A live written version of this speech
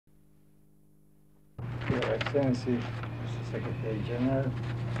Excellency, Mr. Secretary General,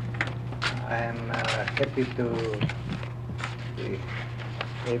 I am happy to be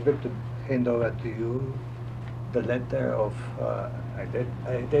able to hand over to you the letter of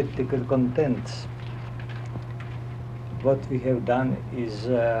identical contents. What we have done is,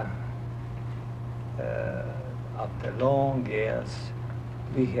 after long years,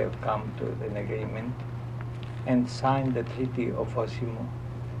 we have come to an agreement and signed the Treaty of Osimo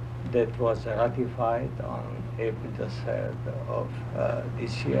that was ratified on April the 3rd of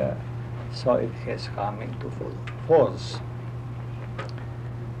this year, so it has come into full force.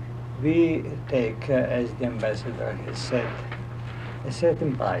 We take, as the ambassador has said, a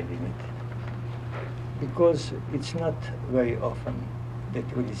certain pride in it, because it's not very often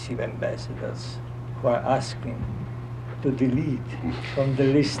that we receive ambassadors who are asking to delete from the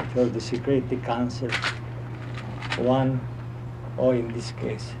list of the Security Council one, or in this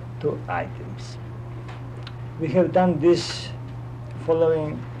case, 2 items. We have done this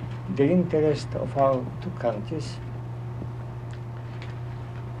following the interest of our 2 countries,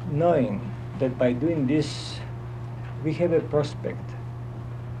 knowing that by doing this, we have a prospect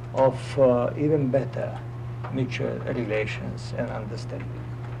of even better mutual relations and understanding.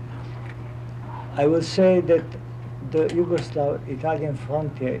 I will say that the Yugoslav-Italian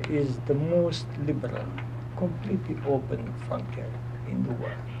frontier is the most liberal, completely open frontier in the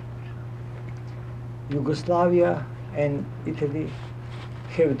world. Yugoslavia and Italy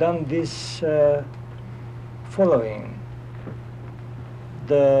have done this following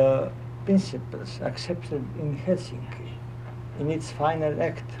the principles accepted in Helsinki in its final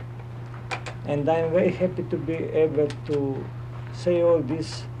act. And I'm very happy to be able to say all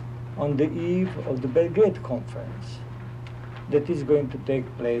this on the eve of the Belgrade conference that is going to take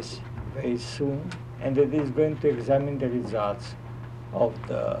place very soon, and that is going to examine the results of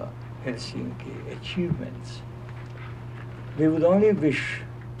the Helsinki achievements. We would only wish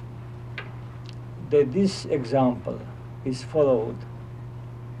that this example is followed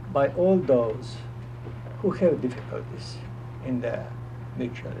by all those who have difficulties in their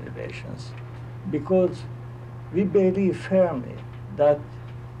mutual relations, because we believe firmly that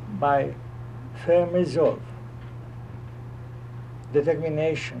by firm resolve,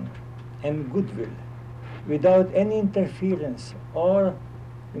 determination, and goodwill, without any interference or,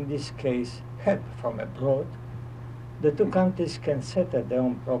 in this case, help from abroad, the 2 countries can settle their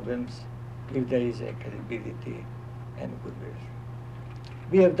own problems if there is a credibility and goodwill.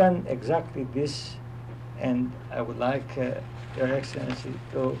 We have done exactly this, and I would like Your Excellency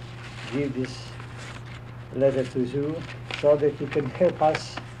to give this letter to you so that you can help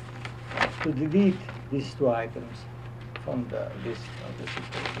us to delete these 2 items from the list of the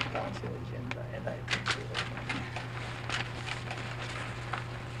Security Council agenda, and I thank you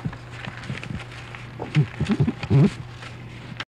very much.